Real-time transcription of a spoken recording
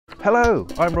Hello,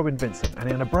 I'm Robin Vincent, and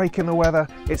in a break in the weather,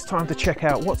 it's time to check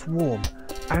out what's warm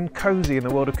and cozy in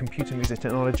the world of computer music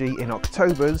technology in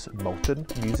October's Molten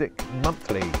Music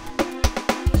Monthly.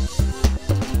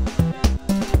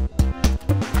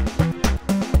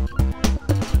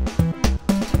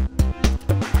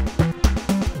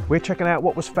 We're checking out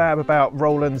what was fab about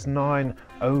Roland's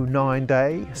 909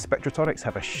 day. Spectrasonics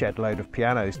have a shed load of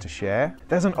pianos to share.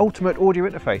 There's an ultimate audio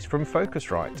interface from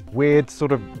Focusrite. Weird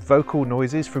sort of vocal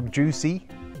noises from Jussi.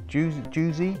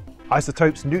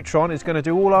 iZotop's Neutron is going to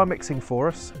do all our mixing for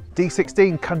us.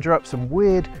 D16 conjure up some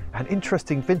weird and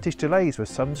interesting vintage delays with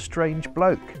some strange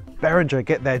bloke. Behringer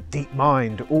get their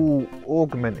DeepMind all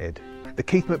augmented. The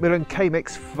Keith Macmillan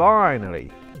K-Mix finally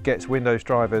gets Windows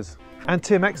drivers. And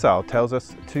Tim Exile tells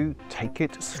us to take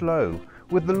it slow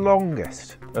with the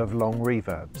longest of long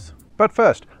reverbs. But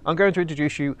first, I'm going to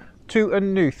introduce you to a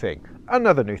new thing.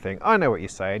 Another new thing. I know what you're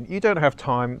saying. You don't have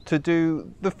time to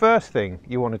do the first thing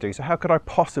you want to do, so how could I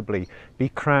possibly be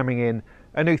cramming in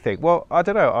a new thing? Well, I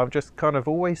don't know. I'm just kind of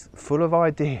always full of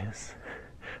ideas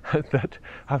that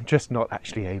I'm just not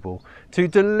actually able to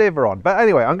deliver on. But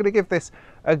anyway, I'm going to give this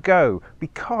a go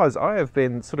because I have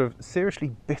been sort of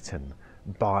seriously bitten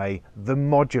by the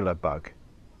modular bug.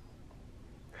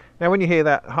 Now when you hear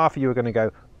that, half of you are going to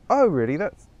go, oh really,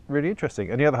 that's really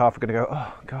interesting, and the other half are going to go,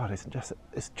 oh god, it's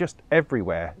just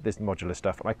everywhere, this modular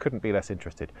stuff, and I couldn't be less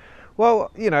interested.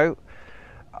 Well, you know,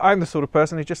 I'm the sort of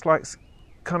person who just likes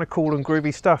kind of cool and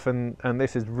groovy stuff, and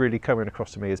this is really coming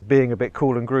across to me as being a bit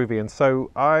cool and groovy, and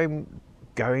so I'm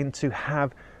going to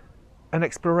have an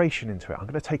exploration into it. I'm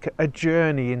going to take a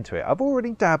journey into it. I've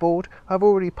already dabbled, I've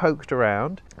already poked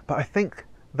around, but I think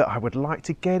that I would like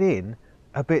to get in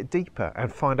a bit deeper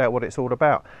and find out what it's all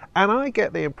about. And I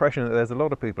get the impression that there's a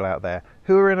lot of people out there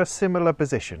who are in a similar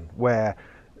position where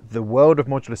the world of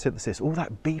modular synthesis, all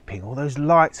that beeping, all those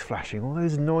lights flashing, all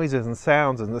those noises and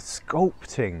sounds and the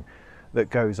sculpting that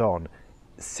goes on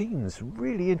seems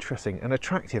really interesting and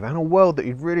attractive and a world that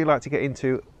you'd really like to get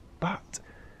into, but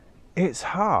it's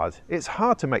hard. It's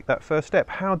hard to make that first step.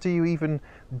 How do you even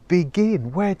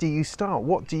begin? Where do you start?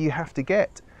 What do you have to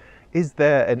get? Is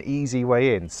there an easy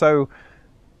way in? So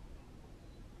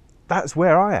that's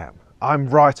where I am. I'm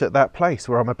right at that place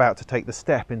where I'm about to take the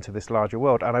step into this larger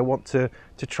world, and I want to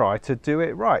try to do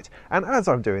it right. And as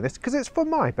I'm doing this, because it's for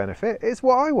my benefit, it's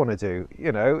what I want to do.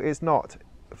 You know, it's not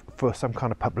for some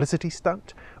kind of publicity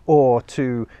stunt or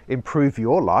to improve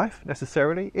your life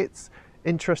necessarily. It's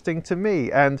interesting to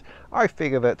me, and I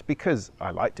figure that because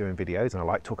I like doing videos and I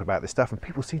like talking about this stuff and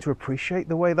people seem to appreciate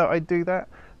the way that I do that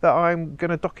I'm going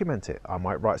to document it. I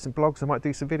might write some blogs, I might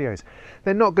do some videos.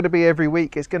 They're not going to be every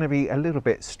week, it's going to be a little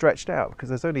bit stretched out because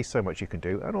there's only so much you can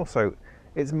do, and also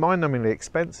it's mind-numbingly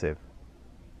expensive,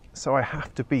 so I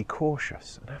have to be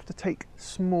cautious and I have to take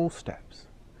small steps.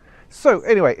 So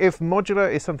anyway, if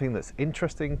modular is something that's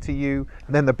interesting to you,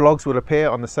 then the blogs will appear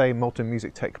on the same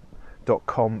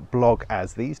moltenmusictech.com blog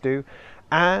as these do,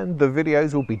 and the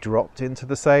videos will be dropped into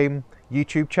the same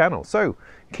YouTube channel. So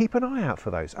keep an eye out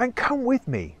for those and come with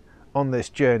me on this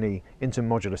journey into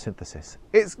modular synthesis.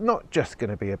 It's not just going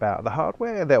to be about the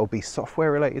hardware, there will be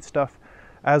software related stuff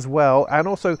as well, and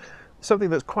also something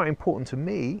that's quite important to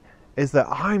me is that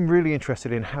I'm really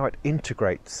interested in how it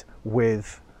integrates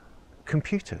with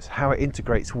computers, how it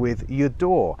integrates with your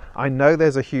DAW. I know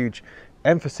there's a huge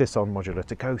emphasis on modular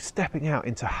to go stepping out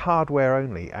into hardware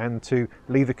only and to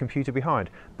leave the computer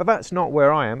behind, but that's not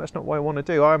where I am. That's not what I want to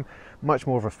do. I'm much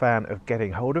more of a fan of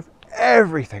getting hold of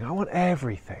everything. I want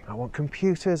everything. I want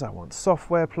computers, I want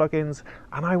software plugins,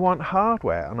 and I want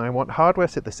hardware, and I want hardware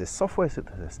synthesis, software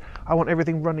synthesis. I want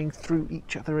everything running through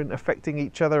each other and affecting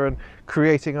each other and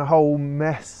creating a whole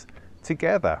mess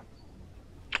together.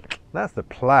 That's the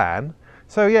plan.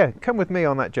 So yeah, come with me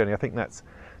on that journey. I think that's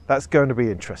going to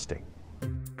be interesting.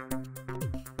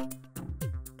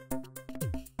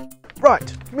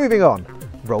 Right, moving on.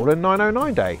 Roland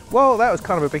 909 day. Well, that was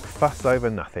kind of a big fuss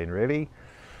over nothing, really.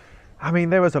 I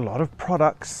mean, there was a lot of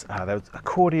products. There was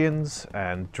accordions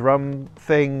and drum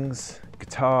things,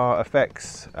 guitar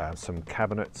effects, some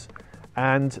cabinets,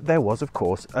 and there was, of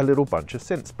course, a little bunch of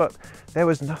synths, but there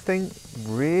was nothing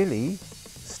really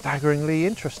staggeringly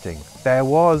interesting. There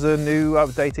was a new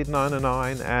updated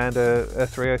 909 and a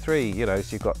 303, you know,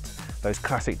 so you've got those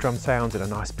classic drum sounds in a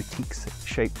nice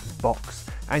boutique-shaped box,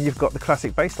 and you've got the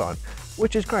classic bass line,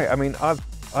 which is great. I mean, I've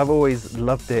always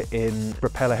loved it in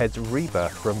Propeller Head's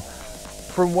Rebirth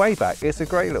from way back. It's a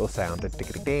great little sound. It's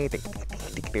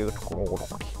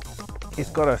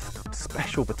got a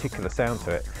special particular sound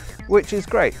to it, which is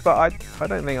great, but I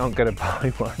don't think I'm going to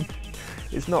buy one.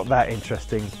 It's not that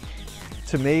interesting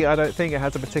to me, I don't think it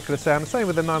has a particular sound. Same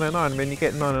with the 909. I mean, you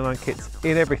get 909 kits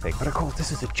in everything, but of course this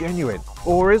is a genuine.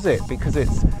 Or is it? Because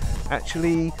it's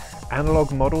actually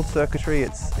analog model circuitry.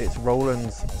 It's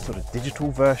Roland's sort of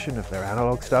digital version of their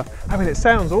analog stuff. I mean, it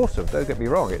sounds awesome, don't get me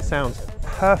wrong. It sounds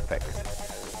perfect,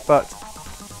 but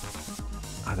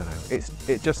I don't know,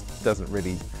 it just doesn't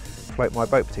really float my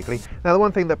boat particularly. Now, the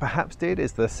one thing that perhaps did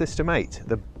is the System 8,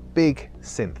 the big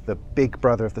synth, the big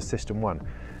brother of the System 1.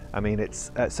 I mean,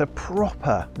 it's a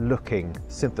proper looking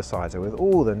synthesizer with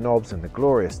all the knobs and the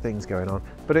glorious things going on,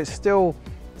 but it's still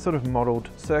sort of modeled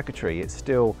circuitry. It's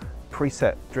still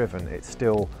preset driven. It's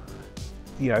still,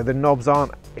 you know, the knobs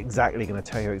aren't exactly going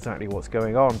to tell you exactly what's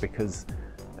going on, because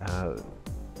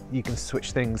you can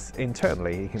switch things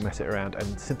internally. You can mess it around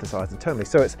and synthesize internally.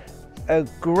 So it's a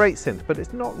great synth, but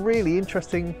it's not really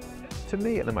interesting to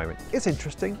me at the moment. It's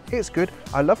interesting, it's good.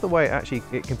 I love the way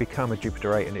it can become a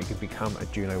Jupiter 8 and it can become a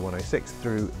Juno 106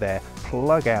 through their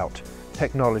plug out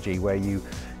technology, where you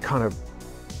kind of,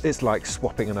 it's like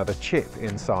swapping another chip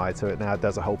inside, so it now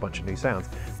does a whole bunch of new sounds.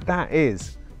 That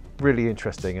is really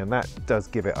interesting, and that does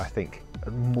give it, I think,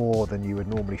 more than you would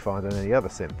normally find on any other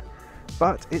synth.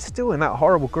 But it's still in that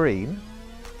horrible green,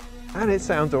 and it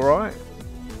sounds all right.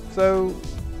 So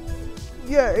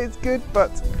yeah, it's good, but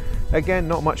again,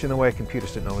 not much in the way of computer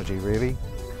technology, really.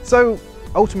 So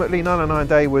ultimately, 909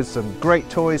 Day was some great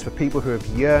toys for people who have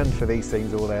yearned for these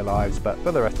things all their lives, but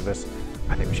for the rest of us,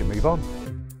 I think we should move on.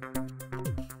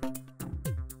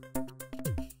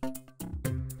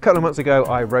 A couple of months ago,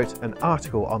 I wrote an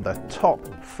article on the top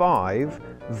 5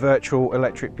 virtual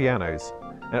electric pianos.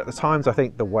 And at the times, I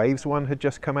think the Waves one had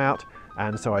just come out,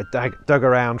 and so I dug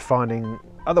around finding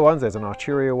other ones. There's an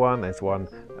Arturia one, there's one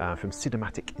from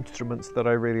Cinematic Instruments that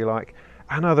I really like,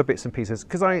 and other bits and pieces,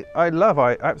 because I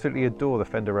absolutely adore the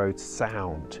Fender Rhodes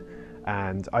sound,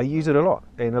 and I use it a lot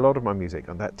in a lot of my music,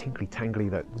 and that tinkly tangly,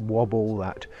 that wobble,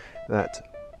 that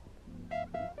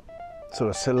sort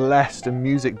of Celeste and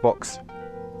music box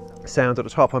sound at the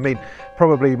top. I mean,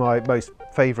 probably my most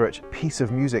favourite piece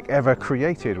of music ever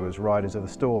created was Riders of the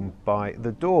Storm by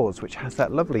The Doors, which has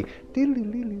that lovely,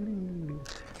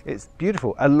 it's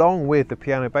beautiful, along with the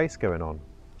piano bass going on.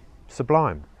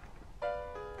 Sublime.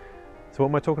 So what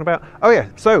am I talking about? Oh yeah,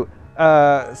 so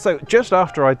just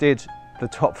after I did the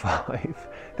top 5,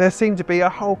 there seemed to be a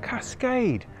whole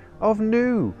cascade of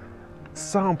new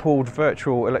sampled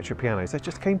virtual electric pianos that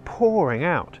just came pouring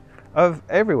out of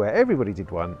everywhere. Everybody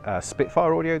did one.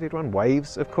 Spitfire Audio did one.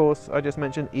 Waves, of course, I just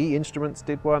mentioned. E-Instruments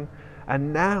did one.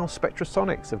 And now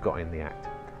Spectrasonics have got in the act.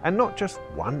 And not just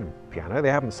one piano.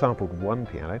 They haven't sampled one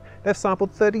piano. They've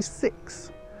sampled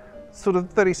 36. Sort of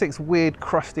 36 weird,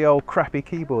 crusty, old, crappy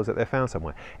keyboards that they found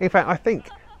somewhere. In fact, I think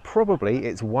probably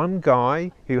it's one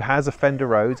guy who has a Fender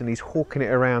Rhodes and he's hawking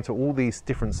it around to all these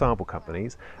different sample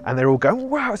companies. And they're all going,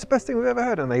 wow, it's the best thing we've ever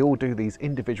heard. And they all do these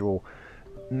individual,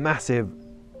 massive,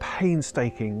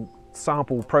 painstaking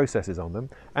sample processes on them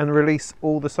and release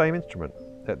all the same instrument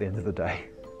at the end of the day.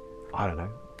 I don't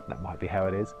know, that might be how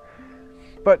it is.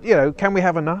 But, you know, can we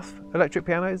have enough electric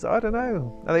pianos? I don't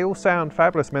know. They all sound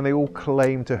fabulous. I mean, they all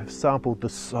claim to have sampled the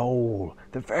soul,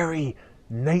 the very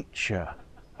nature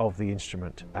of the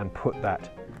instrument, and put that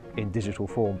in digital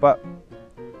form. But,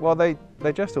 well, they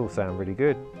just all sound really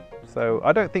good. So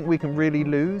I don't think we can really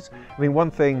lose. I mean,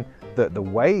 one thing that the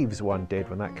Waves one did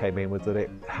when that came in was that it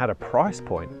had a price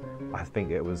point. I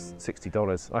think it was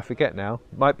 $60. I forget now.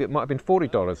 It might have been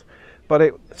 $40. But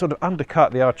it sort of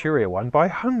undercut the Arturia one by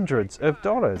hundreds of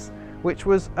dollars, which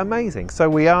was amazing. So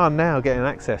we are now getting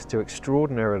access to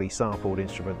extraordinarily sampled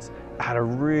instruments at a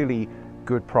really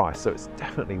good price. So it's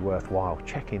definitely worthwhile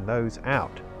checking those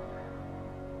out.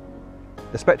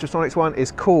 The Spectrasonics one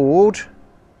is called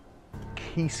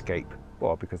Keyscape.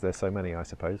 Well, because there's so many, I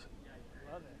suppose.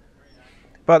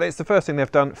 But it's the first thing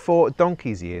they've done for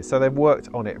donkey's years, so they've worked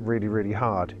on it really, really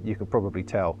hard, you can probably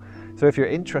tell. So if you're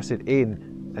interested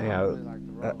in, you know,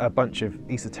 a bunch of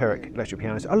esoteric electric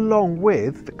pianos, along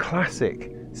with the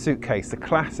classic suitcase, the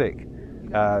classic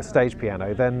stage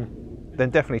piano, then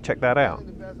definitely check that out.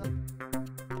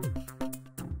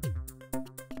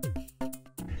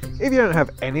 If you don't have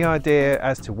any idea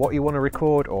as to what you want to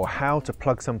record or how to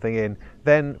plug something in,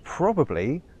 then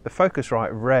probably the Focusrite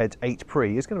RED 8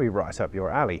 Pre is going to be right up your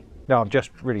alley. Now, I'm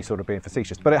just really sort of being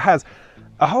facetious, but it has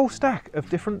a whole stack of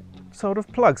different sort of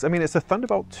plugs. I mean, it's a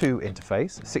Thunderbolt 2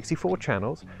 interface, 64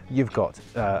 channels. You've got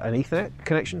an Ethernet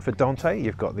connection for Dante.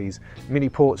 You've got these mini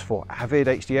ports for Avid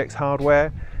HDX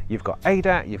hardware. You've got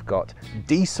ADAT, you've got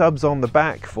D-subs on the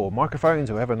back for microphones.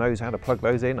 Whoever knows how to plug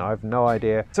those in, I have no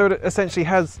idea. So it essentially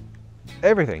has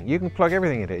everything. You can plug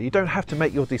everything in it. You don't have to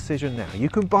make your decision now. You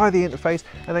can buy the interface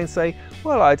and then say,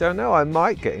 well, I don't know, I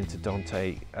might get into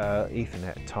Dante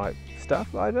Ethernet type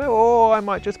stuff, I don't know, or I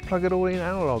might just plug it all in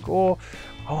analog, or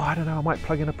oh, I don't know, I might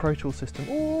plug in a Pro Tools system,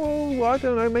 or I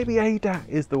don't know, maybe ADAT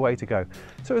is the way to go.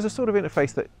 So it's a sort of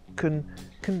interface that can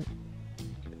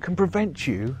prevent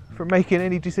you from making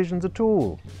any decisions at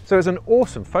all. So it's an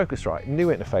awesome Focusrite new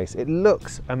interface. It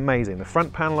looks amazing. The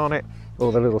front panel on it,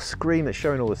 or the little screen that's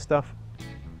showing all this stuff,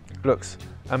 looks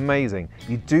amazing.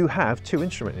 You do have 2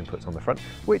 instrument inputs on the front,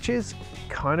 which is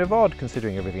kind of odd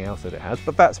considering everything else that it has,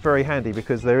 but that's very handy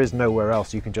because there is nowhere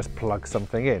else you can just plug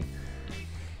something in.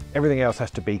 Everything else has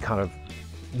to be kind of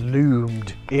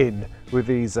loomed in with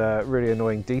these really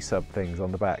annoying D-sub things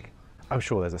on the back. I'm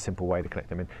sure there's a simple way to connect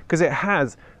them in, because it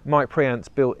has mic preamps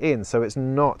built in, so it's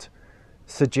not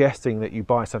suggesting that you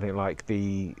buy something like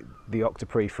the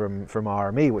Octopre from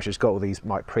RME, which has got all these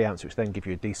mic preamps which then give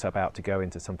you a D-sub out to go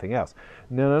into something else.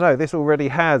 No, this already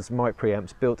has mic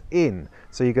preamps built in,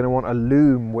 so you're going to want a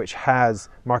loom which has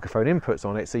microphone inputs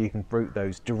on it, so you can route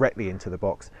those directly into the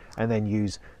box and then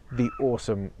use the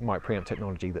awesome mic preamp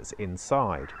technology that's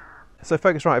inside. So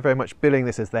Focusrite are very much billing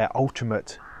this as their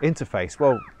ultimate interface,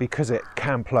 well, because it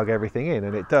can plug everything in,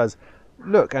 and it does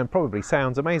look and probably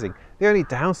sounds amazing. The only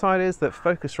downside is that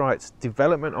Focusrite's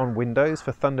development on Windows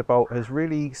for Thunderbolt has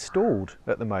really stalled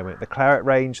at the moment. The Claret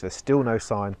range, there's still no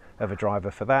sign of a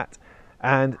driver for that,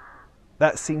 and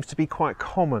that seems to be quite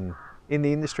common in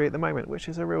the industry at the moment, which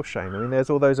is a real shame. I mean,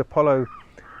 there's all those Apollo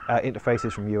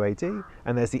interfaces from UAD,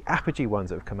 and there's the Apogee ones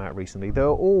that have come out recently. They're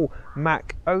all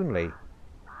Mac only.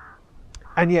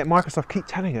 And yet Microsoft keep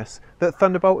telling us that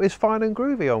Thunderbolt is fine and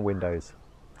groovy on Windows.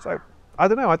 So I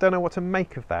don't know what to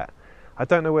make of that. I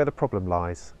don't know where the problem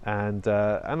lies, and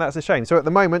that's a shame. So at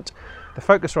the moment, the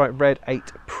Focusrite RED 8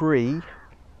 Pre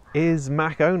is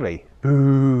Mac only.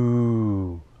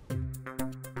 Boo!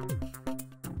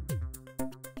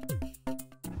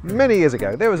 Many years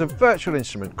ago, there was a virtual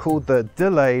instrument called the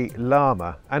Delay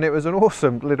Llama, and it was an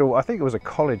awesome little, I think it was a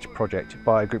college project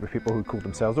by a group of people who called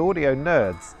themselves audio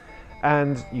nerds.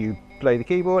 And you play the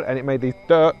keyboard and it made these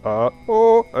sort of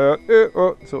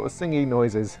singy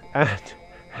noises,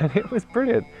 and it was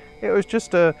brilliant. It was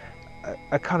just a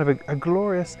kind of a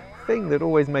glorious thing that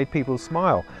always made people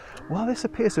smile. Well, this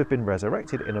appears to have been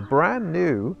resurrected in a brand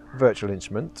new virtual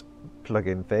instrument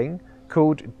plugin thing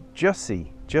called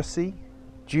Jussi.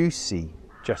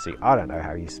 I don't know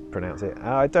how you pronounce it.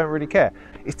 I don't really care.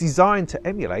 It's designed to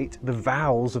emulate the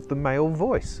vowels of the male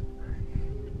voice.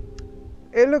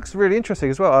 It looks really interesting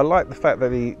as well. I like the fact that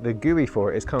the GUI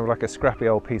for it is kind of like a scrappy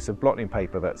old piece of blotting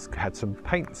paper that's had some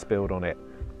paint spilled on it,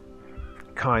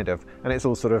 kind of, and it's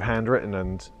all sort of handwritten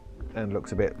and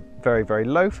looks a bit very, very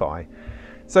lo-fi.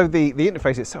 So the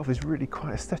interface itself is really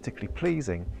quite aesthetically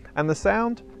pleasing, and the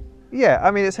sound, yeah,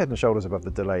 I mean, it's head and shoulders above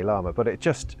the Delay Llama, but it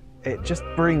just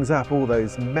brings up all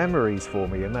those memories for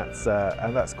me, and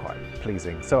that's quite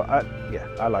pleasing. So yeah,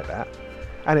 I like that,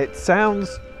 and it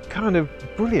sounds kind of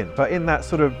brilliant, but in that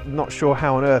sort of not sure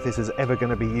how on earth this is ever going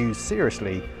to be used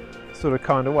seriously sort of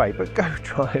kind of way. But go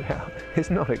try it out. It's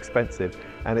not expensive,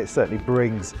 and it certainly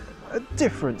brings a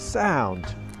different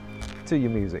sound to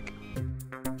your music.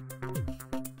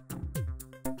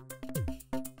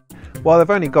 While they've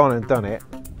only gone and done it,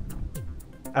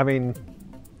 I mean,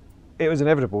 it was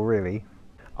inevitable really.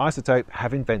 iZotop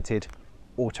have invented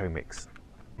auto mix.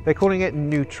 They're calling it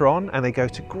Neutron, and they go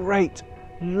to great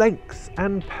lengths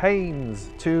and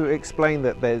pains to explain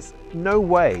that there's no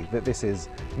way that this is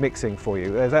mixing for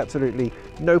you. There's absolutely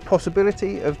no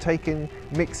possibility of taking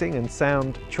mixing and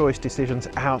sound choice decisions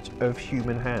out of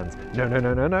human hands.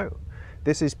 No.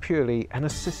 This is purely an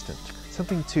assistant,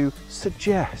 something to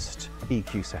suggest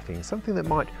EQ settings, something that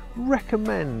might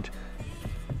recommend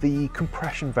the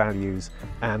compression values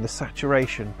and the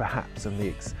saturation perhaps, and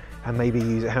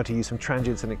maybe how to use some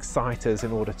transients and exciters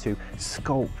in order to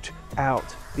sculpt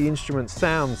out the instrument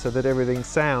sound so that everything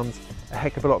sounds a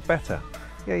heck of a lot better.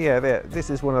 Yeah, this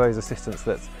is one of those assistants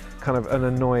that's kind of an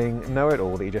annoying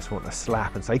know-it-all that you just want to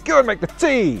slap and say, go and make the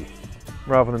tea,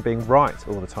 rather than being right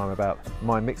all the time about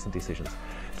my mixing decisions.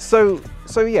 So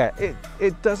yeah,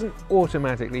 it doesn't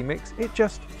automatically mix, it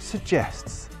just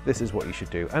suggests this is what you should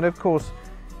do. And of course,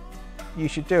 you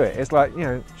should do it. It's like, you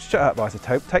know, shut up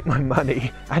iZotop, take my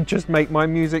money and just make my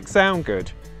music sound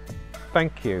good.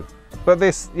 Thank you. But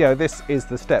this, you know, this is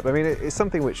the step. I mean, it's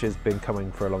something which has been coming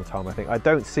for a long time, I think. I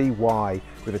don't see why,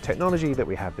 with the technology that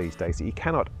we have these days, that you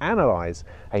cannot analyze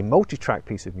a multi-track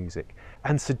piece of music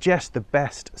and suggest the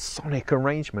best sonic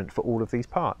arrangement for all of these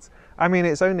parts. I mean,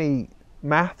 it's only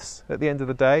maths at the end of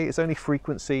the day, it's only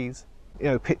frequencies.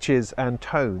 pitches and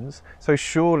tones. So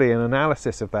surely an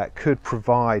analysis of that could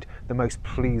provide the most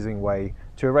pleasing way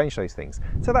to arrange those things.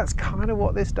 So that's kind of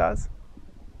what this does,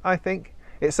 I think.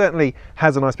 It certainly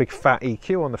has a nice big fat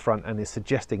EQ on the front and is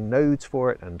suggesting nodes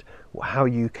for it and how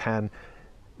you can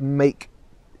make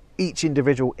each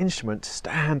individual instrument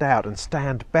stand out and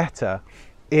stand better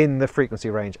in the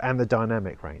frequency range and the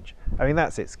dynamic range. I mean,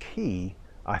 that's its key,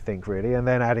 I think, really, and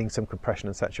then adding some compression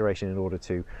and saturation in order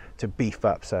to beef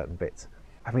up certain bits.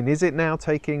 I mean, is it now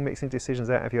taking mixing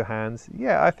decisions out of your hands?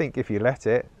 Yeah, I think if you let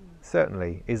it,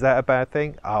 certainly. Is that a bad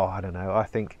thing? Oh, I don't know. I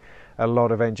think a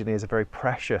lot of engineers are very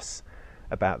precious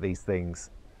about these things,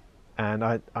 and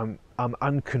I'm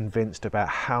unconvinced about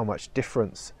how much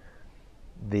difference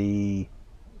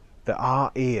that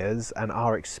our ears and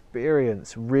our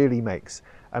experience really makes.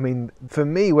 I mean, for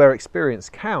me, where experience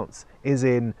counts is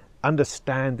in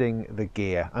understanding the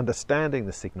gear, understanding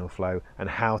the signal flow, and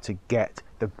how to get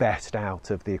the best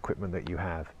out of the equipment that you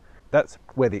have. That's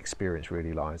where the experience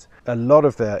really lies. A lot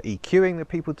of the EQing that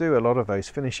people do, a lot of those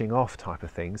finishing off type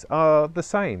of things are the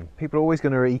same. People are always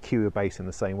going to EQ a bass in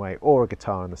the same way or a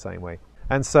guitar in the same way.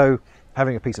 And so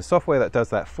having a piece of software that does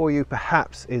that for you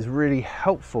perhaps is really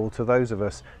helpful to those of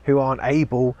us who aren't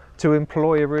able to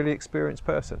employ a really experienced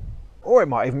person. Or it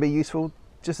might even be useful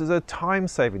just as a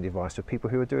time-saving device for people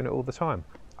who are doing it all the time.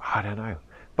 I don't know.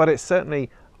 But it's certainly,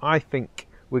 I think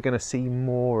we're going to see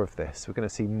more of this. We're going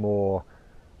to see more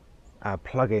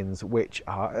plugins which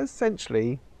are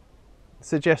essentially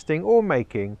suggesting or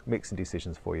making mixing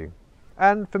decisions for you.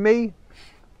 And for me,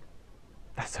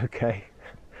 that's okay.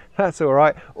 That's all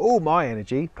right. All my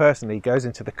energy personally goes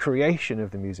into the creation of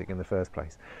the music in the first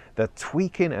place. The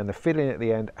tweaking and the fiddling at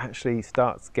the end actually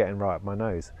starts getting right up my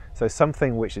nose. So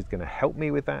something which is going to help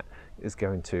me with that is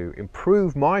going to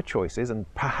improve my choices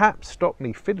and perhaps stop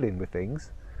me fiddling with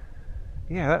things.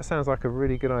 Yeah, that sounds like a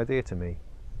really good idea to me.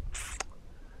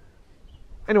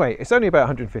 Anyway, it's only about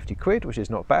 150 quid, which is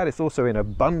not bad. It's also in a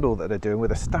bundle that they're doing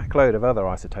with a stack load of other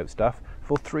iZotop stuff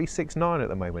for $369 at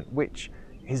the moment, which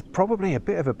is probably a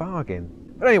bit of a bargain.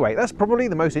 But anyway, that's probably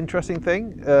the most interesting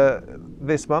thing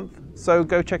this month, so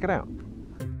go check it out.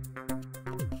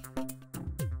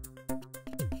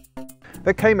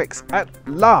 The K-Mix, at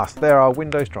last, there are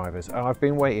Windows drivers. I've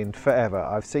been waiting forever.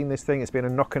 I've seen this thing, it's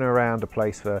been knocking around a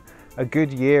place for a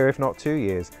good year, if not 2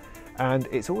 years. And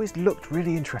it's always looked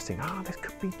really interesting. This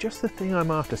could be just the thing I'm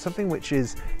after, something which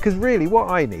is, because really what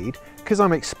I need, because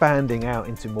I'm expanding out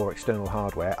into more external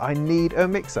hardware, I need a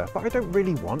mixer, but I don't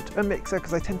really want a mixer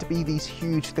because they tend to be these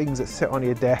huge things that sit on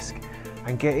your desk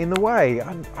and get in the way.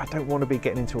 I don't want to be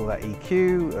getting into all that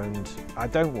EQ, and I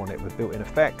don't want it with built-in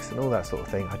effects and all that sort of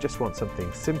thing. I just want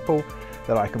something simple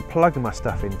that I can plug my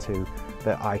stuff into,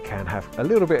 that I can have a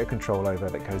little bit of control over,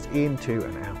 that goes into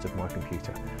and out of my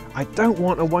computer. I don't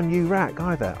want a 1U rack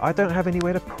either. I don't have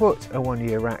anywhere to put a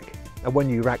 1U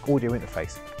rack audio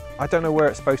interface. I don't know where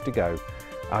it's supposed to go.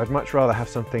 I would much rather have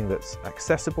something that's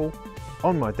accessible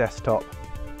on my desktop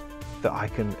that I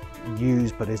can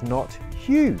use but is not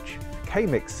huge.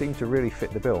 K-Mix seemed to really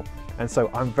fit the bill, and so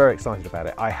I'm very excited about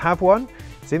it. I have one,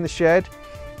 it's in the shed,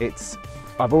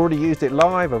 I've already used it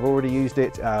live, I've already used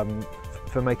it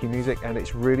for making music, and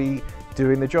it's really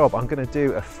doing the job. I'm going to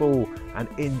do a full and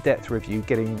in-depth review,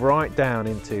 getting right down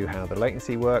into how the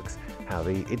latency works, how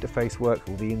the interface works,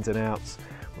 all the ins and outs,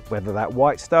 whether that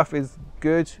white stuff is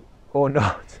good or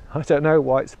not. I don't know,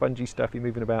 white spongy stuff you're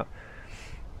moving about.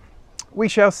 We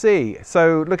shall see.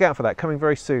 So look out for that, coming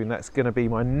very soon. That's going to be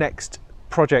my next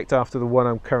project after the one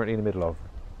I'm currently in the middle of,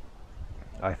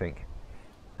 I think.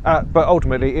 But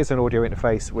ultimately it's an audio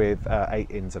interface with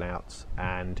 8 ins and outs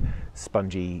and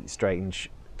spongy, strange,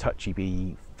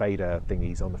 touchy-bee fader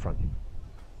thingies on the front.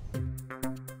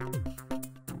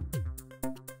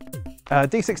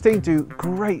 D16 do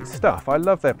great stuff. I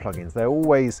love their plugins. They're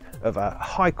always of a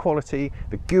high quality.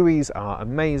 The GUIs are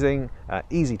amazing,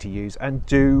 easy to use, and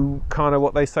do kind of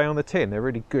what they say on the tin. They're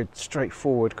really good,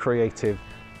 straightforward, creative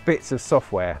bits of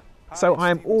software. So I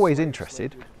am always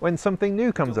interested when something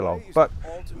new comes along, but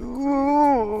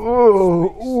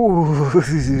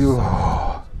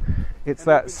it's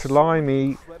that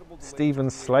slimy Steven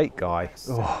Slate guy.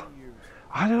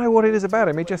 I don't know what it is about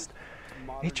him. It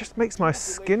just makes my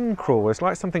skin crawl. It's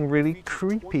like something really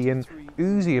creepy and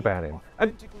oozy about him.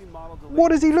 And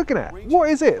what is he looking at? What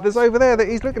is it that's over there that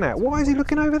he's looking at? Why is he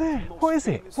looking over there? What is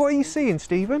it? What are you seeing,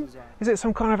 Stephen? Is it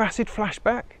some kind of acid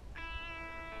flashback?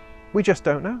 We just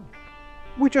don't know.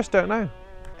 We just don't know.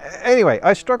 Anyway,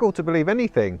 I struggle to believe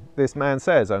anything this man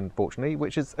says, unfortunately,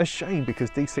 which is a shame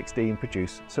because D16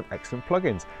 produce some excellent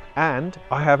plugins. And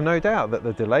I have no doubt that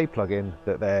the delay plugin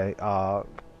that they are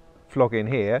flogging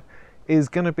here is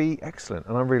going to be excellent,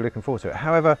 and I'm really looking forward to it.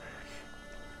 However,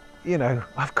 you know,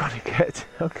 I've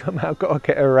somehow got to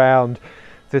get around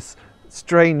this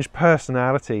strange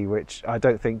personality, which I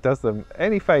don't think does them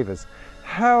any favours.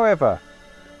 However,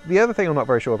 the other thing I'm not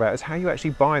very sure about is how you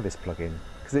actually buy this plugin,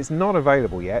 because it's not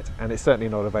available yet, and it's certainly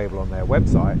not available on their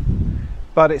website,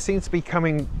 but it seems to be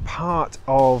coming part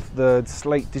of the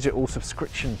Slate Digital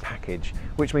subscription package,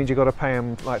 which means you've got to pay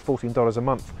them like $14 a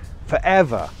month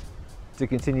forever to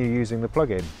continue using the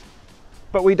plugin.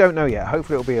 But we don't know yet.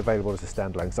 Hopefully it'll be available as a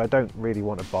standalone, because I don't really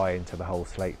want to buy into the whole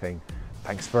Slate thing.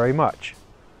 Thanks very much.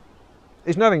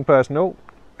 It's nothing personal,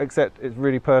 except it's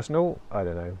really personal. I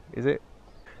don't know, is it?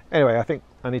 Anyway, I think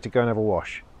I need to go and have a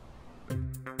wash.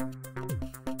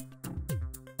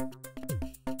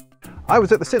 I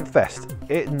was at the Synth Fest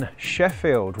in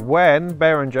Sheffield when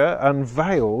Behringer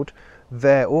unveiled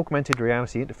their augmented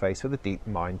reality interface for the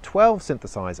DeepMind 12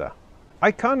 synthesizer.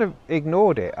 I kind of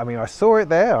ignored it. I mean, I saw it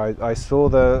there. I saw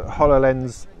the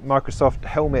HoloLens Microsoft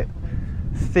helmet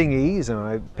thingies, and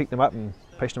I picked them up and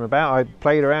pushed them about. I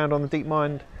played around on the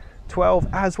DeepMind 12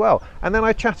 as well. And then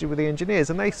I chatted with the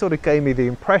engineers, and they sort of gave me the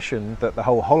impression that the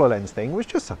whole HoloLens thing was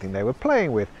just something they were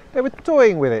playing with. They were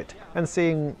toying with it and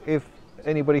seeing if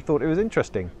anybody thought it was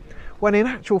interesting. When in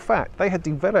actual fact, they had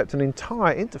developed an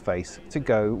entire interface to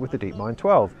go with the DeepMind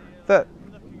 12 that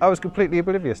I was completely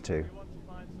oblivious to.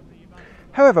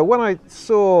 However, when I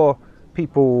saw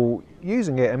people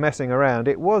using it and messing around,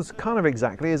 it was kind of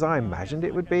exactly as I imagined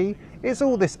it would be. It's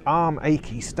all this arm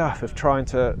achy stuff of trying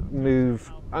to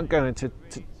move. I'm going to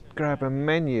grab a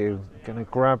menu,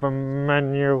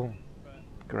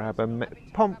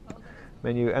 pump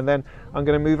menu, and then I'm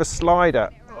going to move a slider.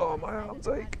 Oh, my arms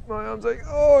ache,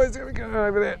 oh, it's going to go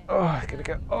over there, oh, it's going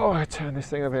to go, oh, I turn this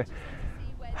thing over here.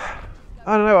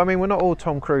 I don't know, I mean, we're not all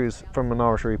Tom Cruise from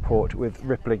Minority Report with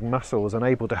rippling muscles and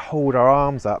able to hold our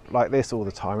arms up like this all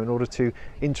the time in order to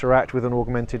interact with an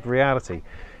augmented reality.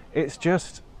 It's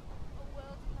just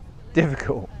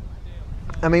difficult.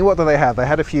 I mean, what do they have? They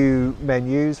had a few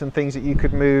menus and things that you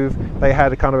could move. They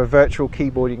had a kind of a virtual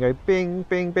keyboard. You can go bing,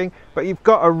 bing, bing, but you've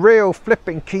got a real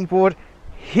flipping keyboard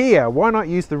here. Why not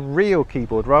use the real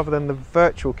keyboard rather than the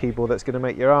virtual keyboard that's going to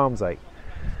make your arms ache?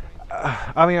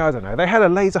 I mean, I don't know. They had a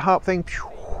laser harp thing.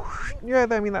 Yeah,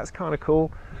 I mean, that's kind of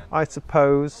cool, I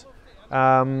suppose.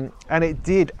 And it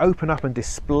did open up and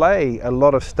display a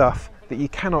lot of stuff that you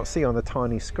cannot see on the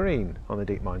tiny screen on the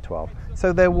DeepMind 12.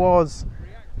 So there was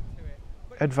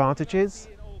advantages.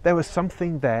 There was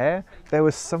something there. There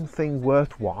was something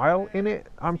worthwhile in it,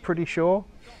 I'm pretty sure.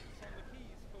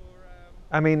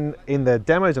 I mean, in the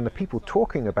demos and the people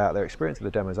talking about their experience of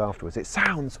the demos afterwards, it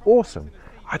sounds awesome.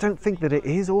 I don't think that it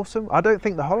is awesome. I don't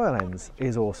think the HoloLens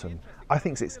is awesome. I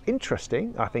think it's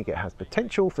interesting. I think it has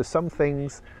potential for some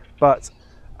things, but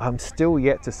I'm still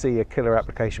yet to see a killer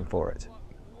application for it.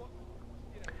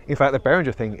 In fact, the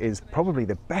Behringer thing is probably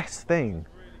the best thing,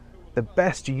 the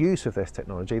best use of this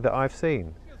technology that I've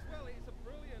seen.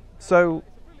 So,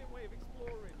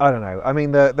 I don't know. I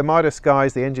mean, the Midas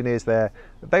guys, the engineers there,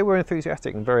 they were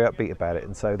enthusiastic and very upbeat about it.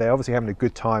 And so they're obviously having a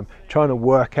good time trying to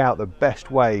work out the best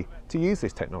way to use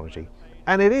this technology.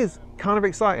 And it is kind of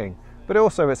exciting, but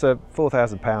also it's a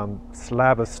 £4,000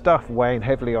 slab of stuff weighing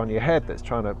heavily on your head that's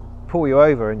trying to pull you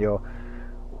over, and you're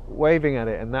waving at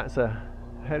it, and that's a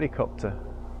helicopter.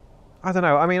 I don't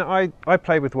know. I mean, I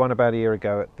played with one about a year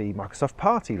ago at the Microsoft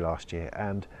party last year,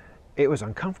 and it was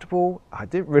uncomfortable. I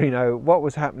didn't really know what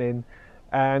was happening.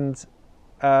 And,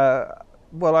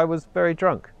 well, I was very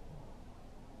drunk.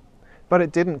 But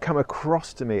it didn't come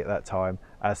across to me at that time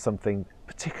as something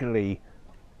particularly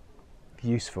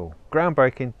useful.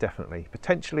 Groundbreaking, definitely.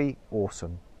 Potentially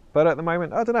awesome. But at the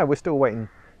moment, I don't know, we're still waiting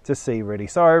to see, really.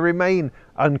 So I remain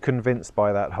unconvinced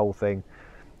by that whole thing.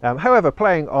 However,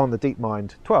 playing on the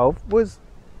DeepMind 12 was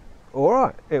all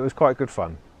right. It was quite good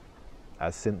fun,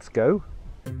 as synths go.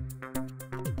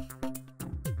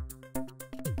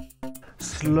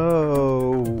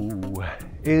 Slow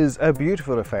is a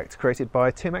beautiful effect created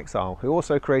by Tim Exile, who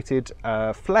also created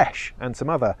Flesh and some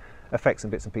other effects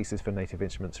and bits and pieces for Native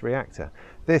Instruments Reactor.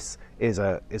 This is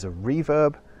a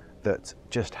reverb that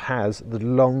just has the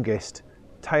longest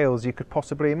tails you could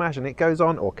possibly imagine. It goes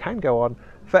on, or can go on,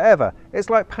 forever. It's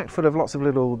like packed full of lots of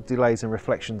little delays and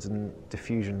reflections and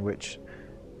diffusion, which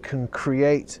can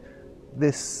create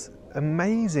this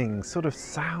amazing sort of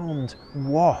sound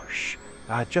wash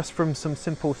just from some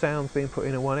simple sounds being put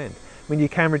in at one end. I mean, you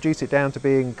can reduce it down to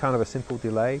being kind of a simple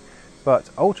delay, but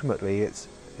ultimately its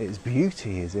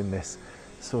beauty is in this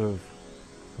sort of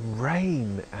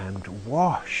rain and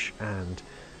wash and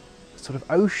sort of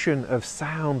ocean of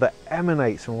sound that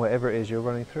emanates from whatever it is you're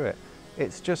running through it.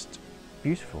 It's just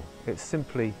beautiful. It's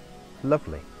simply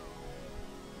lovely.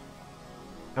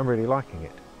 I'm really liking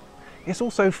it. It's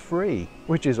also free,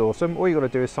 which is awesome. All you got to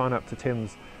do is sign up to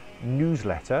Tim's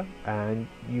newsletter and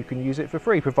you can use it for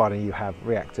free, providing you have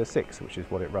Reactor 6, which is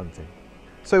what it runs in.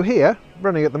 So here,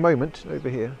 running at the moment, over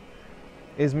here,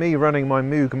 is me running my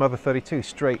Moog Mother 32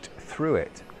 straight through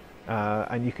it.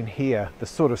 And you can hear the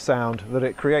sort of sound that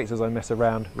it creates as I mess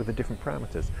around with the different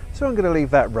parameters. So I'm going to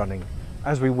leave that running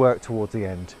as we work towards the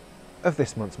end of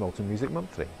this month's Molten Music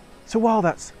Monthly. So while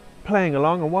that's playing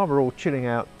along and while we're all chilling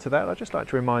out to that, I'd just like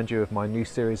to remind you of my new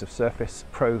series of Surface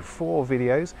Pro 4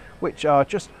 videos, which are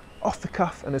just off the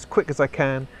cuff and as quick as I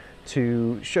can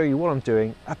to show you what I'm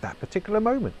doing at that particular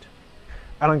moment.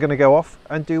 And I'm going to go off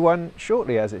and do one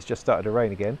shortly as it's just started to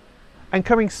rain again. And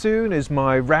coming soon is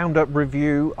my roundup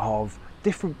review of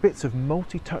different bits of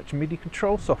multi-touch MIDI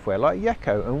control software like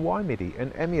Yecko and YMIDI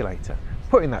and Emulator.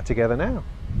 Putting that together now.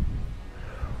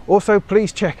 Also,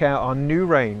 please check out our new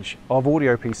range of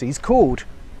audio PCs called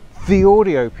the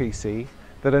Audio PC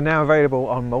that are now available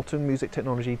on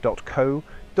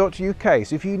moltenmusictechnology.co.uk.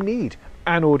 So if you need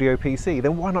an audio PC,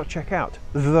 then why not check out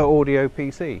the Audio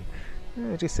PC?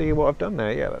 Do you see what I've done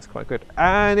there? Yeah, that's quite good.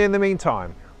 And in the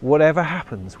meantime, whatever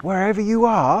happens, wherever you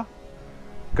are,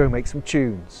 go make some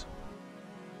tunes.